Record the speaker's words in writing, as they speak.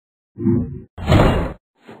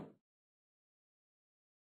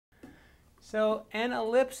So an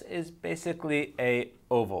ellipse is basically a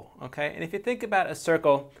oval, okay? And if you think about a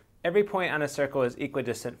circle, every point on a circle is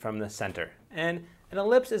equidistant from the center. And an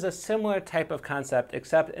ellipse is a similar type of concept,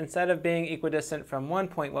 except instead of being equidistant from one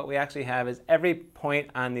point, what we actually have is every point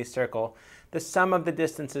on the circle, the sum of the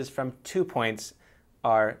distances from 2 points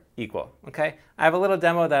are equal, okay? I have a little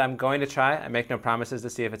demo that I'm going to try. I make no promises to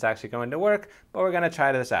see if it's actually going to work, but we're going to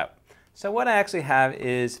try this out. So what I actually have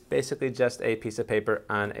is basically just a piece of paper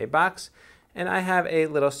on a box, and I have a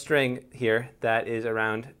little string here that is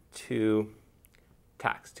around 2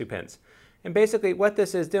 tacks, 2 pins. And basically what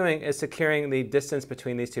this is doing is securing the distance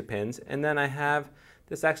between these 2 pins, and then I have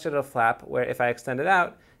this extra little flap where if I extend it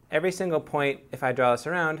out, every single point, if I draw this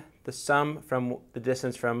around, the sum from the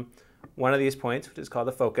distance from one of these points, which is called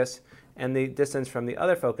the focus, and the distance from the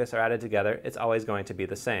other focus are added together, it's always going to be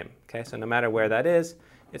the same. Okay, so no matter where that is,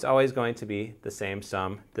 it's always going to be the same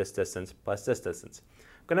sum, this distance plus this distance.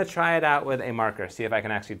 I'm going to try it out with a marker, see if I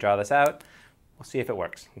can actually draw this out. We'll see if it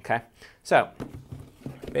works. Okay, so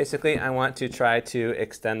basically I want to try to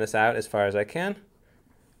extend this out as far as I can,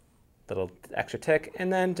 little extra tick,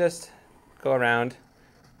 and then just go around,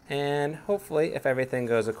 and hopefully if everything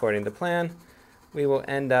goes according to plan, we will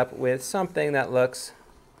end up with something that looks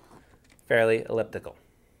fairly elliptical.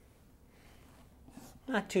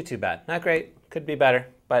 Not too bad. Not great. Could be better,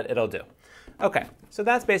 but it'll do. Okay, so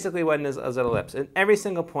that's basically what is an ellipse. And every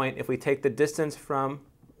single point, if we take the distance from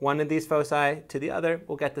one of these foci to the other,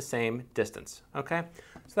 we'll get the same distance. Okay,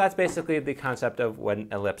 so that's basically the concept of what an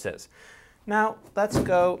ellipse is. Now let's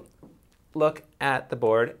go look at the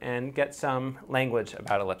board and get some language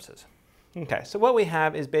about ellipses. Okay, so what we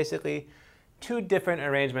have is basically 2 different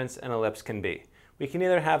arrangements an ellipse can be. We can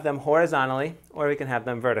either have them horizontally or we can have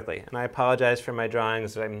them vertically. And I apologize for my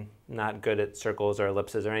drawings. I'm not good at circles or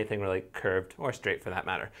ellipses or anything really curved or straight for that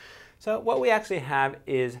matter. So what we actually have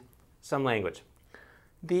is some language.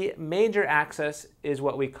 The major axis is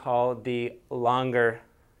what we call the longer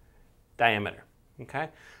diameter. Okay?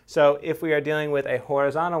 So if we are dealing with a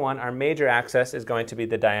horizontal one, our major axis is going to be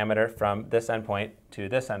the diameter from this endpoint to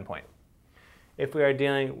this endpoint. If we are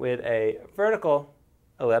dealing with a vertical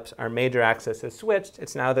ellipse, our major axis is switched.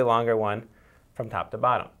 It's now the longer one from top to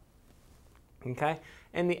bottom. Okay?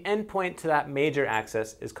 And the endpoint to that major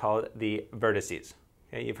axis is called the vertices.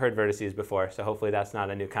 Okay? You've heard vertices before, so hopefully that's not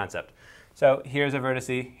a new concept. So here's a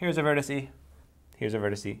vertice, here's a vertice, here's a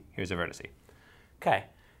vertice, here's a vertice. Okay.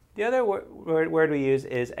 The other word we use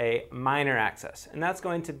is a minor axis, and that's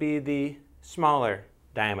going to be the smaller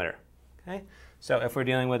diameter. Okay? So if we're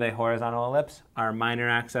dealing with a horizontal ellipse, our minor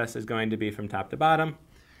axis is going to be from top to bottom.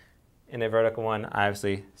 In a vertical one,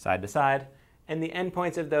 obviously side to side. And the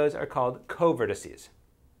endpoints of those are called co-vertices.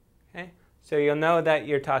 Okay? So you'll know that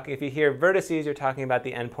you're talking, if you hear vertices, you're talking about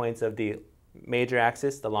the endpoints of the major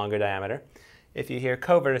axis, the longer diameter. If you hear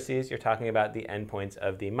co-vertices, you're talking about the endpoints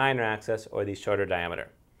of the minor axis or the shorter diameter.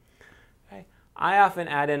 Okay? I often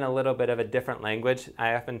add in a little bit of a different language.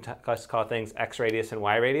 I often call things x radius and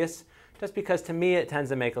y radius, just because to me it tends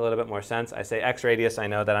to make a little bit more sense. I say x radius, I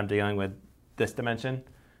know that I'm dealing with this dimension.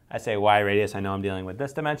 I say y radius, I know I'm dealing with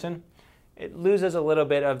this dimension. It loses a little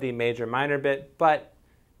bit of the major-minor bit, but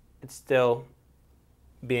it's still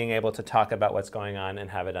being able to talk about what's going on and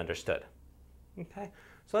have it understood. Okay,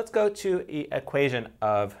 so let's go to the equation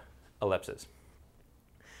of ellipses.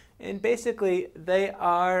 And basically, they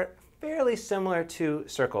are fairly similar to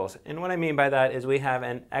circles. And what I mean by that is we have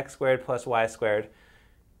an x squared plus y squared,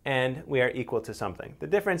 and we are equal to something. The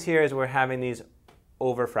difference here is we're having these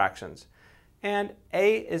over fractions. And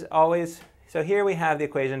a is always, so here we have the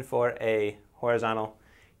equation for a horizontal.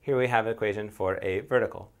 Here we have an equation for a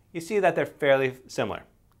vertical. You see that they're fairly similar.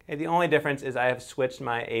 Okay, the only difference is I have switched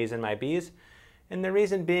my a's and my b's. And the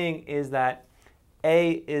reason being is that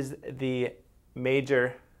a is the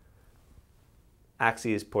major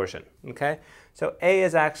axis portion. Okay? So a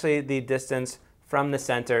is actually the distance from the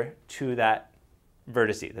center to that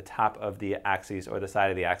vertice, the top of the axis or the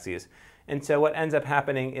side of the axis. And so what ends up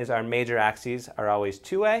happening is our major axes are always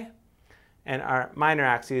 2a, and our minor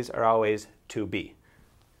axes are always 2b.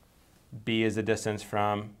 b is the distance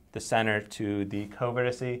from the center to the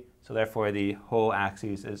co-vertice, so therefore the whole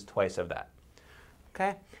axis is twice of that.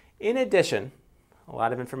 Okay? In addition, a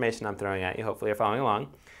lot of information I'm throwing at you, hopefully you're following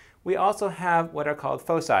along, we also have what are called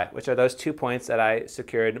foci, which are those 2 points that I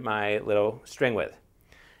secured my little string with.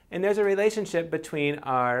 And there's a relationship between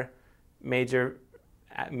our major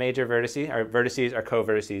vertices, our vertices, our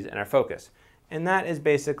co-vertices, and our focus. And that is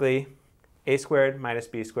basically a squared minus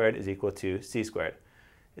b squared is equal to c squared.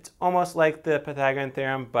 It's almost like the Pythagorean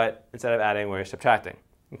theorem, but instead of adding, we're subtracting.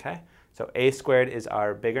 Okay, so a squared is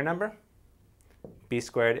our bigger number. B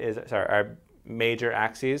squared is our major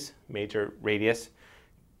axes, major radius.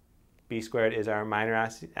 B squared is our minor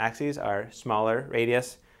axes, our smaller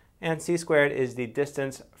radius. And c squared is the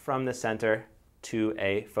distance from the center to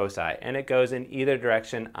a foci. And it goes in either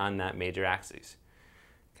direction on that major axis.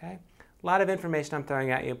 Okay, a lot of information I'm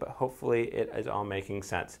throwing at you, but hopefully it is all making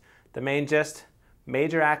sense. The main gist,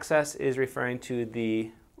 major axis is referring to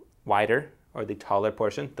the wider or the taller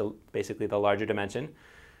portion, basically the larger dimension.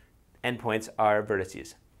 Endpoints are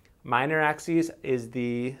vertices. Minor axes is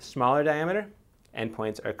the smaller diameter.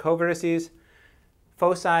 Endpoints are co-vertices.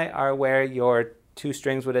 Foci are where your two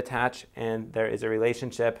strings would attach, and there is a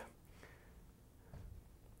relationship.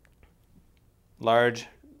 Large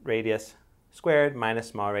radius squared minus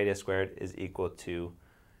small radius squared is equal to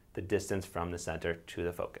the distance from the center to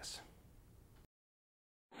the focus.